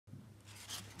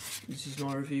This is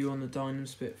my review on the Dynam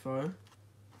Spitfire.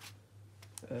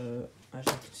 As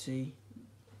you can see,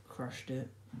 crashed it,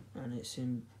 and it's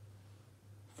in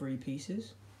 3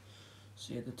 pieces.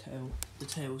 So yeah, the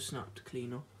tail snapped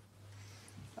clean off,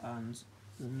 and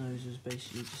the nose is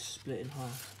basically just split in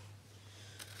half.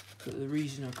 But the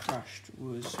reason I crashed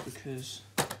was because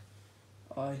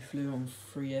I flew on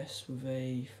 3S with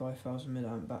a 5000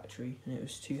 mAh battery, and it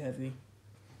was too heavy,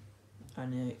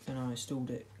 and I stalled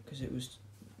it because it was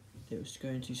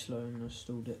going too slow, and I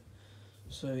stalled it.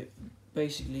 So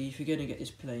basically, if you're going to get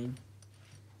this plane,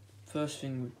 first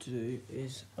thing to do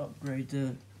is upgrade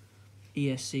the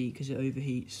ESC because it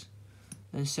overheats.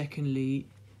 Then secondly,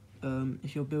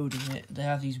 if you're building it, they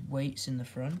have these weights in the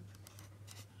front.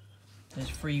 There's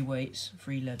 3 weights,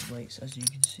 3 lead weights, as you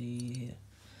can see here.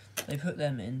 They put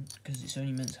them in because it's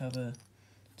only meant to have a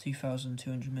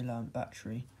 2200 mAh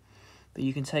battery, but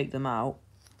you can take them out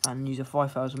and use a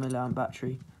 5000 mAh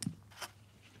battery,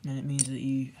 and it means that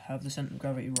you have the centre of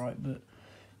gravity right, but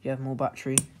you have more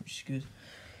battery, which is good.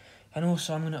 And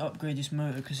also, I'm going to upgrade this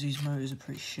motor because these motors are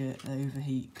pretty shit. They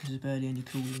overheat because there's barely any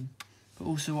cooling. But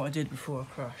also, what I did before I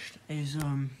crashed is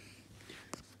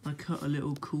I cut a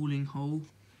little cooling hole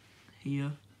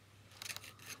here,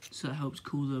 so that helps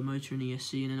cool the motor and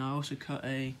ESC, and then I also cut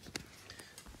a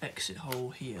exit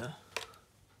hole here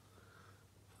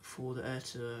for the air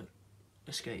to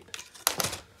escape.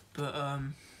 But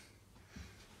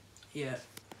yeah,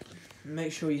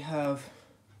 make sure you have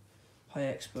high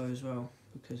expo as well,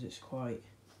 because it's quite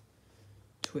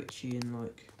twitchy and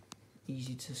like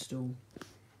easy to stall.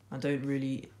 You can't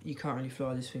really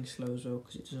fly this thing slow as well,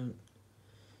 because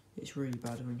it's really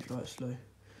bad when you fly it slow.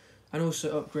 And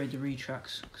also upgrade the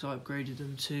retracts, because I upgraded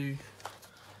them to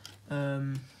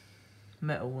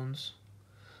metal ones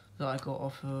that I got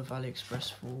off of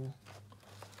AliExpress for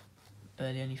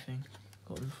barely anything.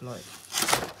 Got them for like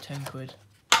 10 quid.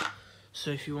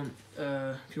 So if you want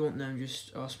them,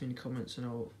 just ask me in the comments and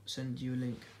I'll send you a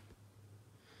link.